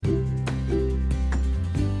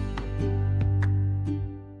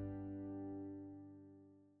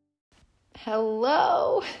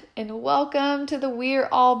Hello and welcome to the We're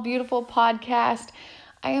All Beautiful podcast.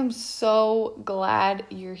 I am so glad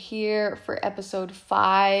you're here for episode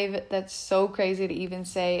 5. That's so crazy to even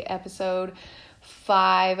say episode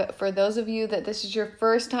 5. For those of you that this is your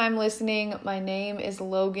first time listening, my name is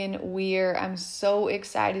Logan Weir. I'm so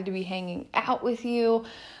excited to be hanging out with you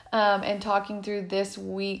and talking through this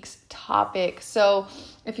week's topic. So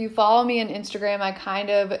if you follow me on Instagram, I kind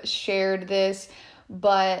of shared this,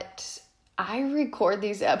 but I record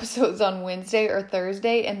these episodes on Wednesday or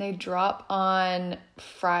Thursday and they drop on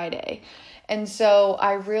Friday. And so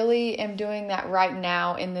I really am doing that right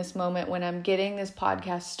now in this moment when I'm getting this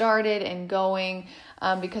podcast started and going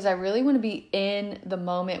because I really want to be in the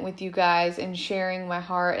moment with you guys and sharing my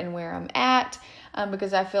heart and where I'm at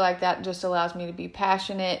because I feel like that just allows me to be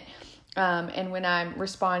passionate. And when I'm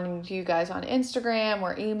responding to you guys on Instagram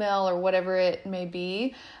or email or whatever it may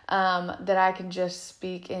be, that I can just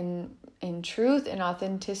speak in truth and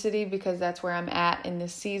authenticity because that's where I'm at in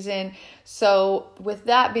this season. So with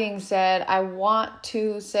that being said, I want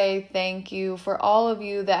to say thank you for all of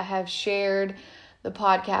you that have shared the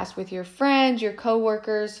podcast with your friends, your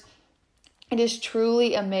coworkers. It is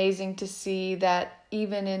truly amazing to see that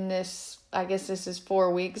even in this, I guess this is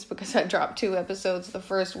 4 weeks because I dropped 2 episodes the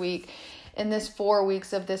first week. In this 4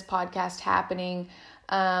 weeks of this podcast happening,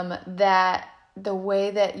 that the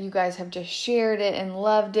way that you guys have just shared it and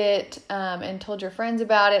loved it and told your friends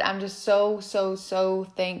about it, I'm just so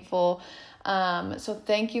thankful. So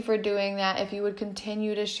thank you for doing that. If you would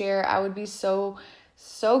continue to share, I would be so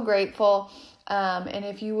grateful. And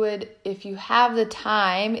if you have the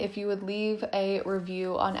time, if you would leave a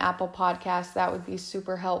review on Apple Podcasts, that would be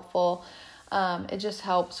super helpful. It just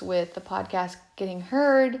helps with the podcast getting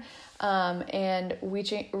heard and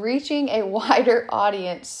reaching a wider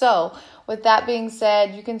audience. So with that being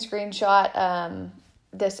said, you can screenshot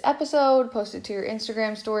this episode, post it to your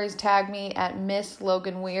Instagram stories, tag me at Miss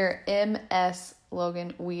Logan Weir, MS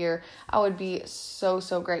Logan Weir. I would be so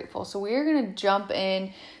grateful. So we are going to jump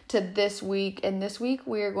in to this week, and this week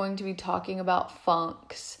we are going to be talking about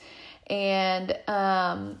funks. And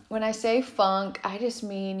when I say funk, I just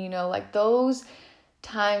mean, like those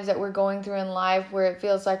times that we're going through in life where it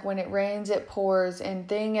feels like when it rains, it pours and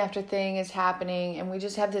thing after thing is happening. And we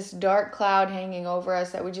just have this dark cloud hanging over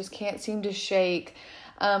us that we just can't seem to shake.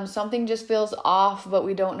 Something just feels off, but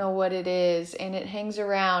we don't know what it is. And it hangs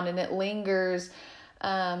around and it lingers.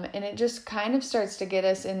 And it just kind of starts to get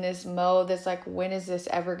us in this mode that's like, when is this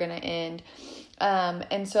ever going to end?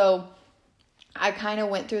 And so I kind of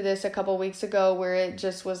went through this a couple weeks ago where it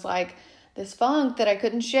just was like this funk that I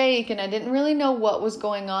couldn't shake and I didn't really know what was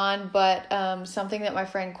going on, but something that my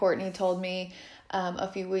friend Courtney told me a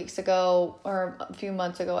few weeks ago or a few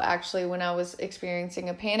months ago actually when I was experiencing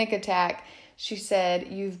a panic attack. She said,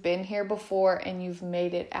 you've been here before and you've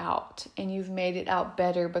made it out and you've made it out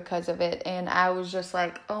better because of it. And I was just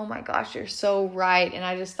like, oh my gosh, you're so right. And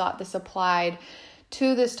I just thought this applied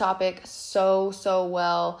to this topic so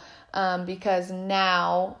well. Because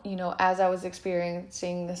now, as I was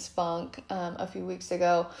experiencing this funk a few weeks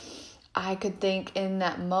ago, I could think in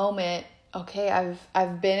that moment, okay,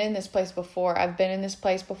 I've been in this place before. I've been in this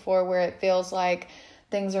place before where it feels like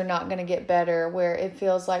things are not going to get better, where it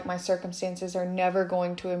feels like my circumstances are never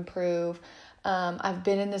going to improve. I've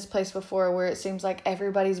been in this place before where it seems like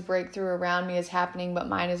everybody's breakthrough around me is happening, but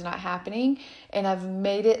mine is not happening. And I've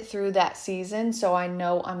made it through that season, so I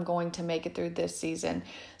know I'm going to make it through this season.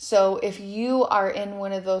 So if you are in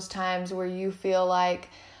one of those times where you feel like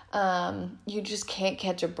you just can't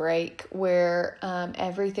catch a break, where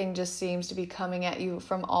everything just seems to be coming at you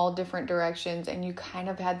from all different directions, and you kind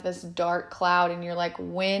of had this dark cloud and you're like,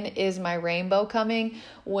 when is my rainbow coming?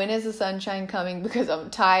 When is the sunshine coming? Because I'm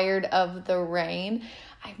tired of the rain.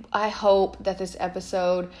 I hope that this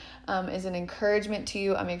episode is an encouragement to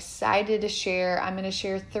you. I'm excited to share. I'm going to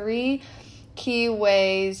share 3 key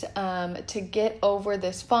ways to get over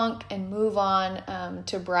this funk and move on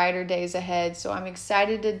to brighter days ahead. So I'm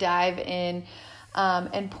excited to dive in.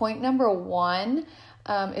 And point number 1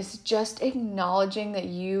 is just acknowledging that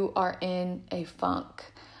you are in a funk.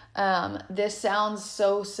 This sounds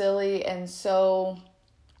so silly and so,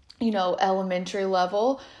 elementary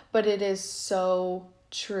level, but it is so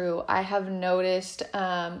true. I have noticed,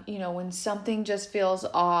 when something just feels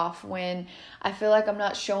off, when I feel like I'm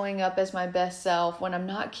not showing up as my best self, when I'm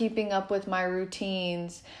not keeping up with my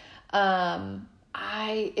routines,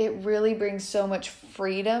 it really brings so much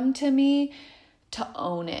freedom to me to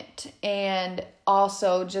own it. And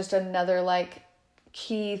also just another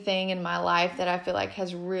key thing in my life that I feel like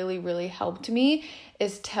has really helped me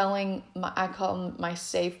is telling I call him my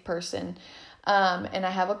safe person. And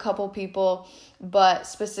I have a couple people, but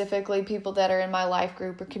specifically people that are in my life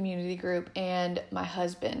group or community group and my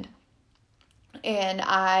husband. And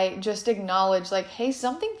I just acknowledge like, hey,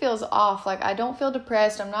 something feels off. Like I don't feel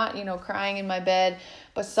depressed. I'm not, crying in my bed,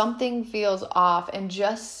 but something feels off. And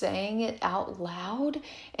just saying it out loud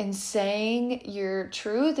and saying your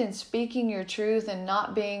truth and speaking your truth and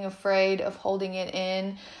not being afraid of holding it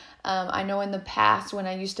in. I know in the past when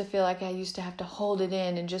I used to feel like I used to have to hold it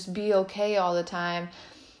in and just be okay all the time,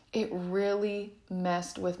 it really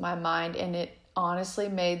messed with my mind, and it honestly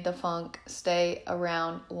made the funk stay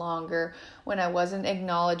around longer when I wasn't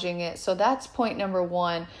acknowledging it. So that's point number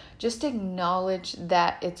one. Just acknowledge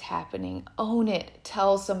that it's happening. Own it.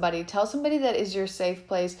 Tell somebody that is your safe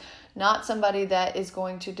place, not somebody that is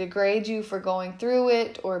going to degrade you for going through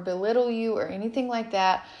it or belittle you or anything like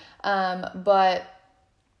that. But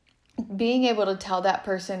being able to tell that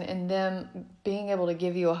person and them being able to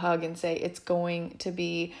give you a hug and say it's going to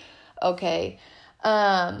be okay.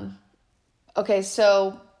 Okay,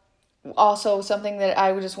 so also something that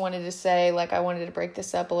I just wanted to say, like I wanted to break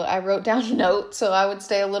this up a little. I wrote down notes so I would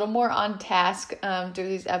stay a little more on task through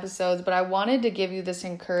these episodes, but I wanted to give you this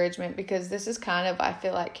encouragement because this is kind of, I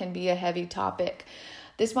feel like, can be a heavy topic.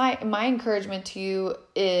 My encouragement to you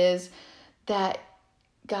is that,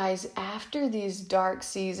 guys, after these dark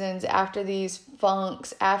seasons, after these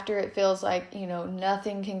funks, after it feels like,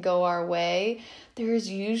 nothing can go our way, there is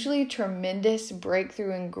usually tremendous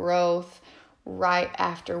breakthrough and growth right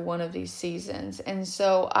after one of these seasons. And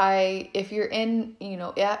so if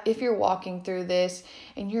you're walking through this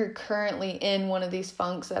and you're currently in one of these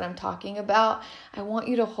funks that I'm talking about, I want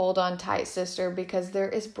you to hold on tight, sister, because there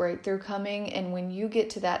is breakthrough coming. And when you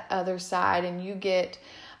get to that other side and you get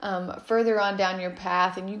further on down your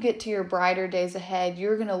path and you get to your brighter days ahead,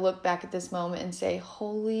 you're going to look back at this moment and say,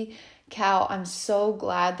 holy cow, I'm so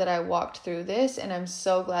glad that I walked through this, and I'm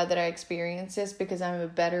so glad that I experienced this because I'm a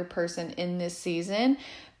better person in this season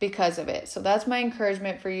because of it. So that's my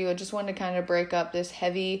encouragement for you. I just wanted to kind of break up this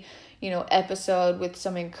heavy, episode with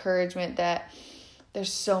some encouragement that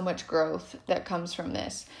there's so much growth that comes from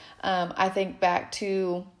this. I think back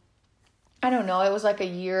to, I don't know, it was like a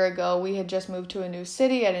year ago. We had just moved to a new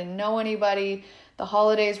city. I didn't know anybody. The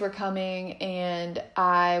holidays were coming, and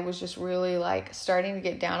I was just really like starting to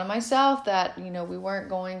get down on myself that,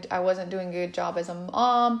 I wasn't doing a good job as a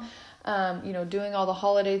mom, doing all the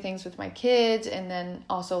holiday things with my kids, and then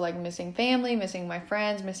also like missing family, missing my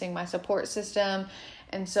friends, missing my support system.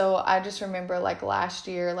 And so I just remember like last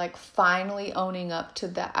year, like finally owning up to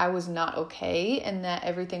that I was not okay and that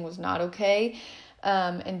everything was not okay.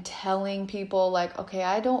 And telling people like, okay,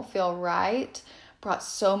 I don't feel right, brought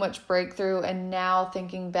so much breakthrough. And now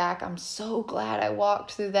thinking back, I'm so glad I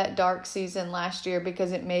walked through that dark season last year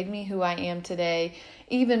because it made me who I am today,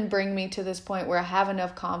 even bring me to this point where I have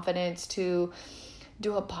enough confidence to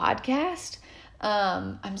do a podcast.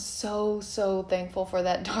 I'm so thankful for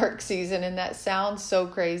that dark season, and that sounds so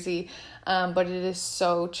crazy, but it is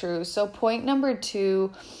so true. So point number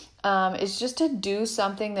 2 is just to do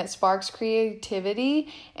something that sparks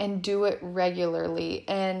creativity and do it regularly.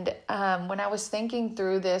 And when I was thinking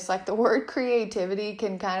through this, like the word creativity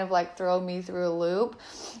can kind of like throw me for a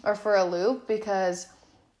loop because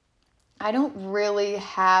I don't really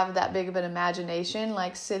have that big of an imagination.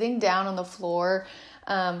 Like sitting down on the floor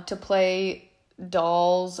to play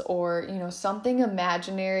dolls or something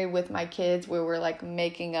imaginary with my kids where we're like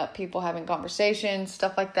making up people having conversations,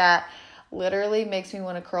 stuff like that, literally makes me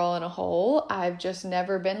want to crawl in a hole. I've just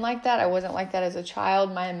never been like that. I wasn't like that as a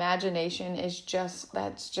child. My imagination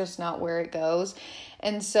that's just not where it goes.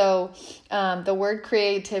 And so the word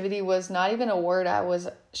creativity was not even a word I was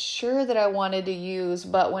sure that I wanted to use,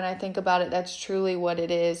 but when I think about it, that's truly what it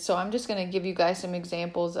is. So I'm just going to give you guys some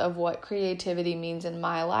examples of what creativity means in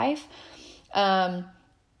my life.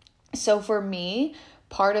 So for me,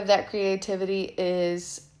 part of that creativity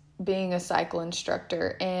is being a cycle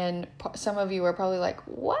instructor. And some of you are probably like,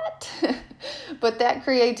 what? But that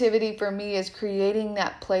creativity for me is creating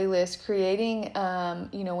that playlist,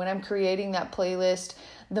 when I'm creating that playlist,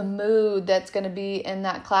 the mood that's going to be in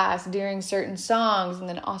that class during certain songs, and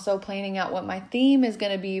then also planning out what my theme is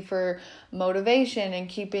going to be for motivation and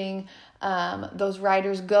keeping those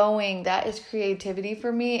writers going. That is creativity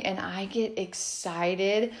for me, and I get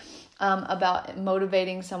excited about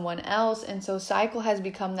motivating someone else. And so Cycle has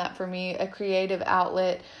become that for me, a creative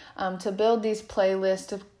outlet to build these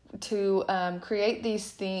playlists create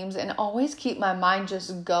these themes and always keep my mind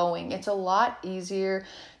just going. It's a lot easier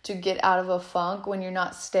to get out of a funk when you're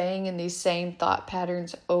not staying in these same thought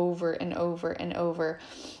patterns over and over and over.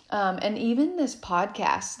 And even this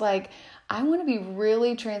podcast, like, I want to be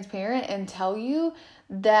really transparent and tell you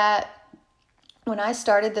that when I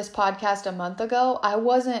started this podcast a month ago, I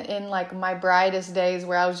wasn't in like my brightest days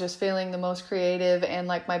where I was just feeling the most creative and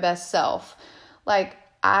like my best self. Like,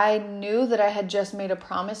 I knew that I had just made a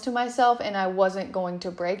promise to myself and I wasn't going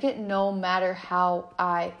to break it no matter how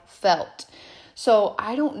I felt. So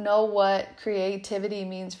I don't know what creativity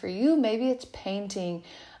means for you. Maybe it's painting.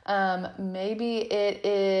 Maybe it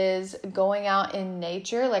is going out in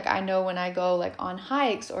nature. Like, I know when I go like on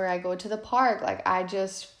hikes or I go to the park, like I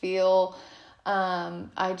just feel,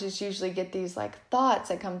 I just usually get these like thoughts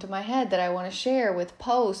that come to my head that I want to share with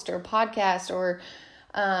post or podcast or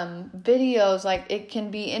videos. Like, it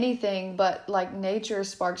can be anything, but like nature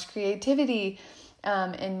sparks creativity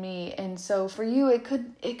in me. And so for you, it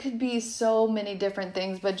could be so many different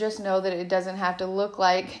things, but just know that it doesn't have to look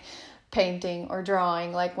like painting or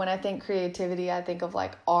drawing. Like, when I think creativity, I think of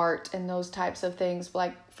like art and those types of things.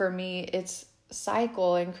 Like, for me, it's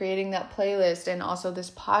cycle and creating that playlist and also this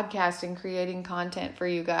podcast and creating content for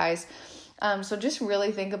you guys. So just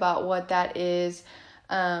really think about what that is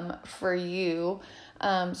for you.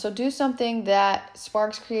 So do something that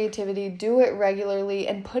sparks creativity, do it regularly,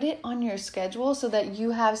 and put it on your schedule so that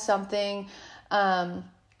you have something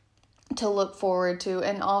to look forward to.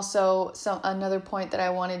 And also, another point that I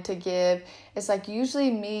wanted to give is like,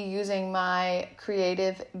 usually me using my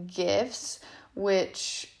creative gifts,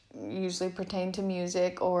 which usually pertain to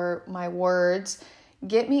music or my words,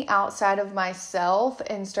 get me outside of myself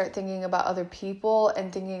and start thinking about other people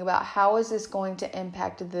and thinking about how is this going to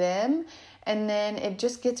impact them. And then it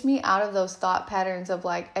just gets me out of those thought patterns of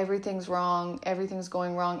like, everything's wrong, everything's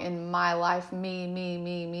going wrong in my life,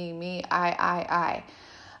 me, I.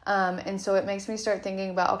 And so it makes me start thinking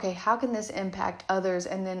about, okay, how can this impact others?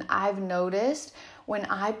 And then I've noticed when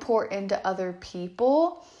I pour into other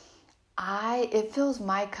people, it fills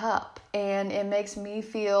my cup and it makes me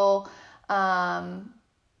feel,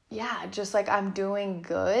 just like I'm doing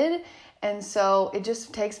good. And so it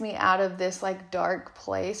just takes me out of this like dark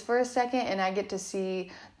place for a second, and I get to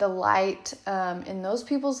see the light in those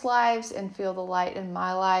people's lives and feel the light in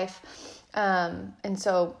my life. And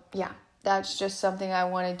so, that's just something I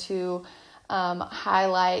wanted to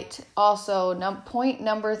highlight. Also, point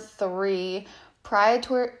number 3,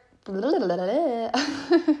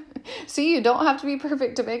 See, you don't have to be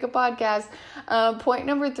perfect to make a podcast. Point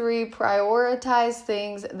number 3, prioritize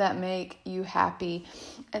things that make you happy.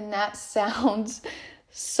 And that sounds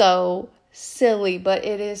so silly, but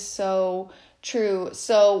it is so true.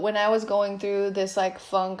 So when I was going through this like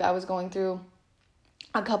funk I was going through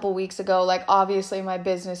a couple weeks ago, like obviously my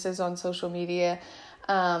business is on social media.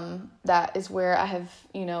 That is where I have,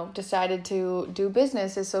 decided to do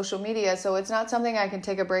business, is social media. So it's not something I can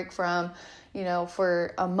take a break from,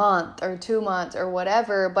 for a month or 2 months or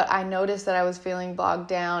whatever. But I noticed that I was feeling bogged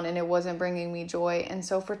down and it wasn't bringing me joy. And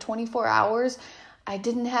so for 24 hours, I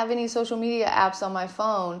didn't have any social media apps on my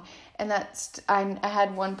phone. And I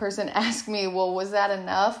had one person ask me, well, was that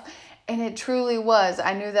enough? And it truly was.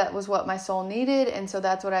 I knew that was what my soul needed. And so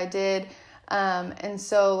that's what I did. And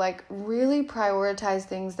so like really prioritize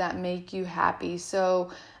things that make you happy.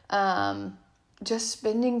 So, just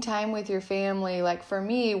spending time with your family. Like for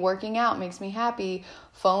me, working out makes me happy.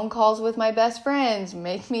 Phone calls with my best friends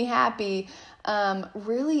make me happy.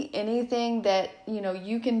 Really anything that,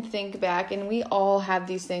 you can think back, and we all have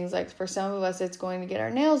these things. Like for some of us, it's going to get our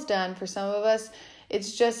nails done. For some of us,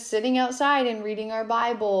 it's just sitting outside and reading our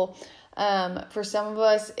Bible. For some of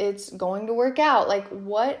us, it's going to work out. Like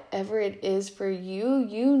whatever it is for you,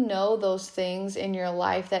 those things in your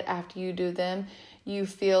life that after you do them, you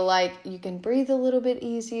feel like you can breathe a little bit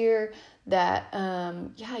easier, that,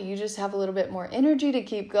 you just have a little bit more energy to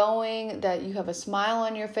keep going, that you have a smile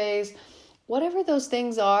on your face. Whatever those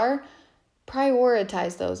things are,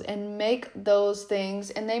 prioritize those and make those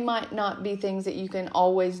things. And they might not be things that you can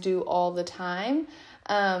always do all the time.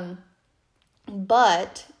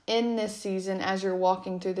 But in this season, as you're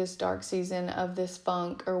walking through this dark season of this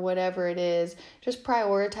funk or whatever it is, just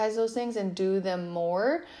prioritize those things and do them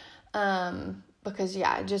more. Because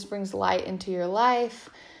it just brings light into your life.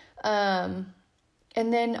 And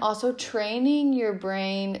then also training your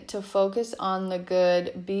brain to focus on the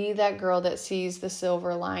good. Be that girl that sees the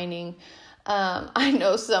silver lining. I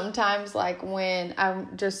know sometimes, like when I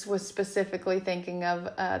just was specifically thinking of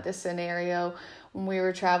this scenario when we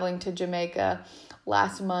were traveling to Jamaica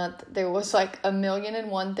last month, there was like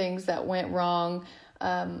 1,000,001 things that went wrong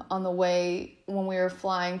on the way when we were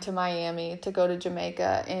flying to Miami to go to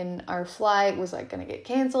Jamaica, and our flight was like going to get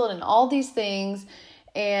canceled and all these things.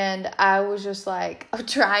 And I was just like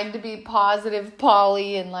trying to be positive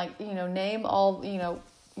Polly and like, name all,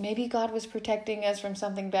 maybe God was protecting us from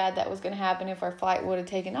something bad that was going to happen if our flight would have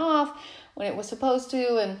taken off when it was supposed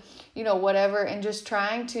to, and, whatever. And just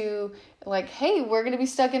trying to like, hey, we're going to be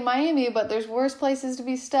stuck in Miami, but there's worse places to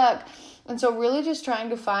be stuck. And so really just trying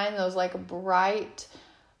to find those like bright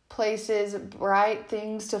places, bright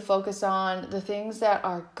things to focus on, the things that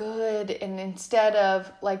are good. And instead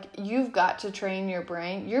of like, you've got to train your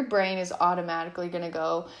brain is automatically going to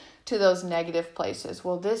go to those negative places.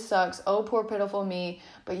 Well, this sucks. Oh, poor pitiful me.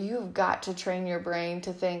 But you've got to train your brain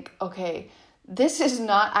to think, okay, this is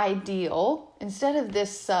not ideal. Instead of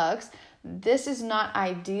this sucks, this is not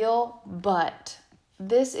ideal, but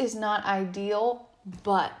this is not ideal,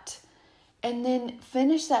 but, and then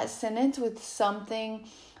finish that sentence with something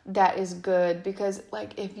that is good. Because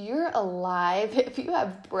like, if you're alive, if you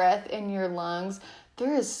have breath in your lungs,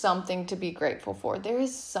 there is something to be grateful for. There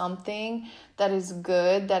is something that is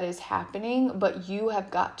good that is happening, but you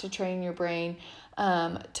have got to train your brain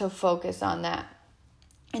to focus on that.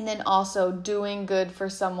 And then also doing good for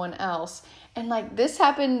someone else. And like, this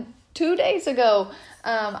happened 2 days ago.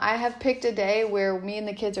 I have picked a day where me and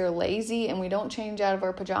the kids are lazy and we don't change out of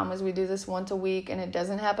our pajamas. We do this once a week, and it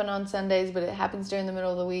doesn't happen on Sundays, but it happens during the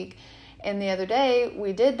middle of the week. And the other day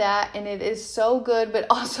we did that, and it is so good, but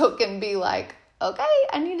also can be like, okay,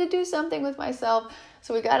 I need to do something with myself.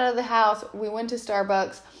 So we got out of the house, we went to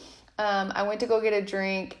Starbucks. I went to go get a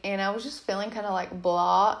drink, and I was just feeling kind of like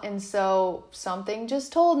blah. And so something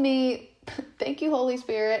just told me, thank you, Holy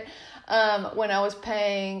Spirit. When I was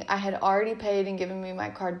paying, I had already paid and given me my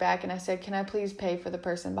card back. And I said, can I please pay for the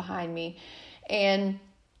person behind me? And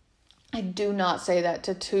I do not say that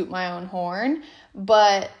to toot my own horn,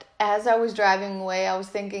 but as I was driving away, I was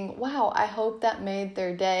thinking, wow, I hope that made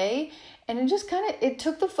their day. And it just it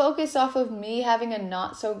took the focus off of me having a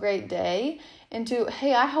not so great day into,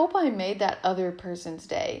 hey, I hope I made that other person's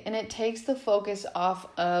day. And it takes the focus off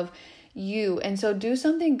of you. And so do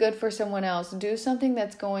something good for someone else. Do something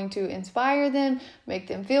that's going to inspire them, make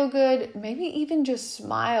them feel good, maybe even just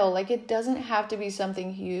smile. Like, it doesn't have to be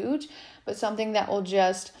something huge, but something that will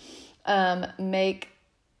just make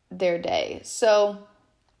their day. So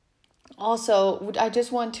also, I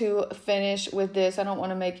just want to finish with this. I don't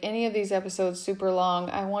want to make any of these episodes super long.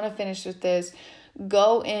 I want to finish with this.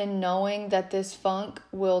 Go in knowing that this funk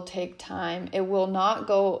will take time. It will not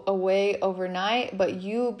go away overnight, but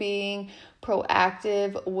you being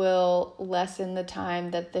proactive will lessen the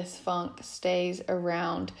time that this funk stays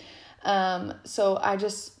around. So I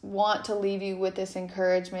just want to leave you with this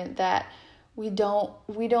encouragement that we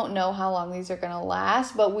don't know how long these are going to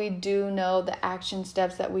last, but we do know the action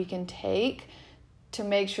steps that we can take to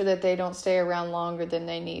make sure that they don't stay around longer than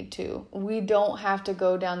they need to. We don't have to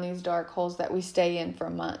go down these dark holes that we stay in for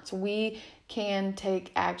months. We can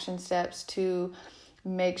take action steps to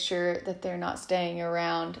make sure that they're not staying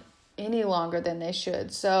around any longer than they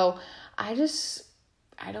should. So I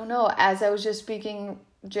don't know, as I was just speaking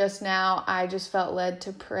just now, I just felt led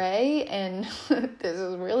to pray, and this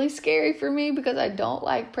is really scary for me because I don't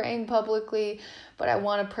like praying publicly, but I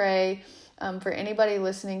want to pray for anybody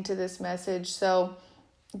listening to this message. So,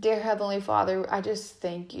 dear Heavenly Father, I just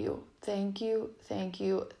thank you. Thank you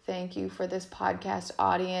for this podcast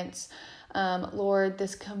audience. Lord,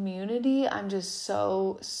 this community, I'm just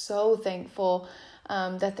so thankful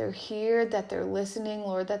that they're here, that they're listening,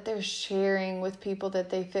 Lord, that they're sharing with people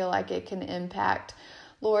that they feel like it can impact.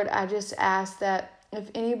 Lord, I just ask that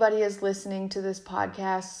if anybody is listening to this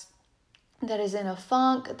podcast that is in a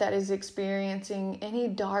funk, that is experiencing any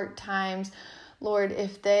dark times, Lord,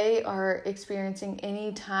 if they are experiencing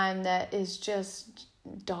any time that is just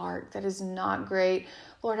dark, that is not great,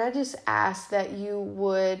 Lord, I just ask that you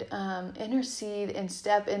would intercede and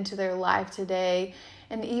step into their life today.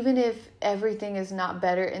 And even if everything is not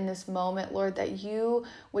better in this moment, Lord, that you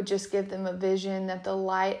would just give them a vision that the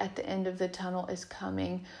light at the end of the tunnel is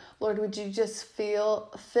coming. Lord, would you just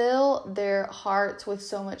fill their hearts with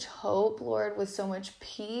so much hope, Lord, with so much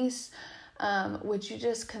peace. Would you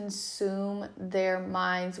just consume their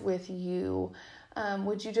minds with you?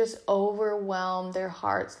 Would you just overwhelm their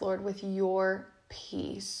hearts, Lord, with your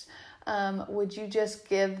peace? Would you just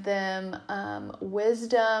give them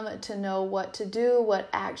wisdom to know what to do, what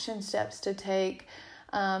action steps to take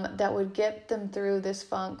that would get them through this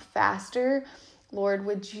funk faster? Lord,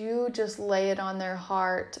 would you just lay it on their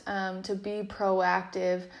heart to be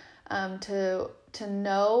proactive, to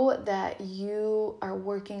know that you are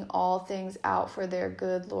working all things out for their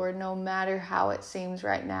good, Lord, no matter how it seems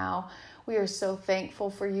right now. We are so thankful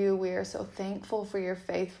for you. We are so thankful for your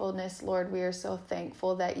faithfulness, Lord. We are so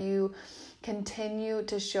thankful that you continue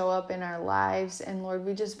to show up in our lives. And Lord,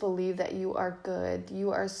 we just believe that you are good.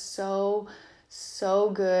 You are so, so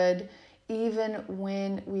good. Even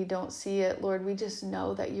when we don't see it, Lord, we just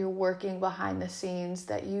know that you're working behind the scenes,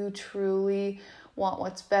 that you truly want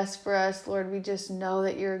what's best for us. Lord, we just know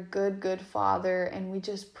that you're a good, good Father, and we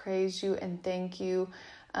just praise you and thank you.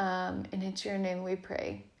 And it's your name we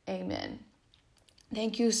pray. Amen.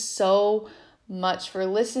 Thank you so much for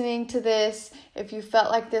listening to this. If you felt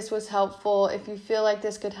like this was helpful, if you feel like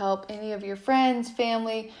this could help any of your friends,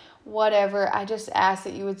 family, whatever, I just ask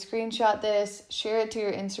that you would screenshot this, share it to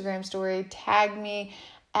your Instagram story, tag me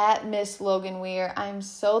at Miss Logan Weir. I'm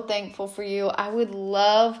so thankful for you. I would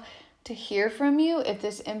love to hear from you. If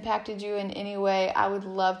this impacted you in any way, I would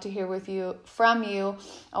love to hear from you.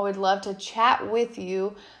 I would love to chat with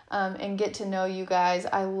you and get to know you guys.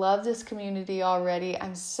 I love this community already.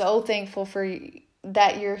 I'm so thankful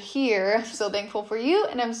that you're here. I'm so thankful for you,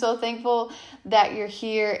 and I'm so thankful that you're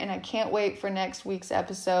here, and I can't wait for next week's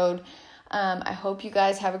episode. I hope you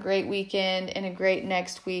guys have a great weekend and a great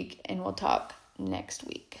next week, and we'll talk next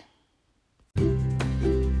week.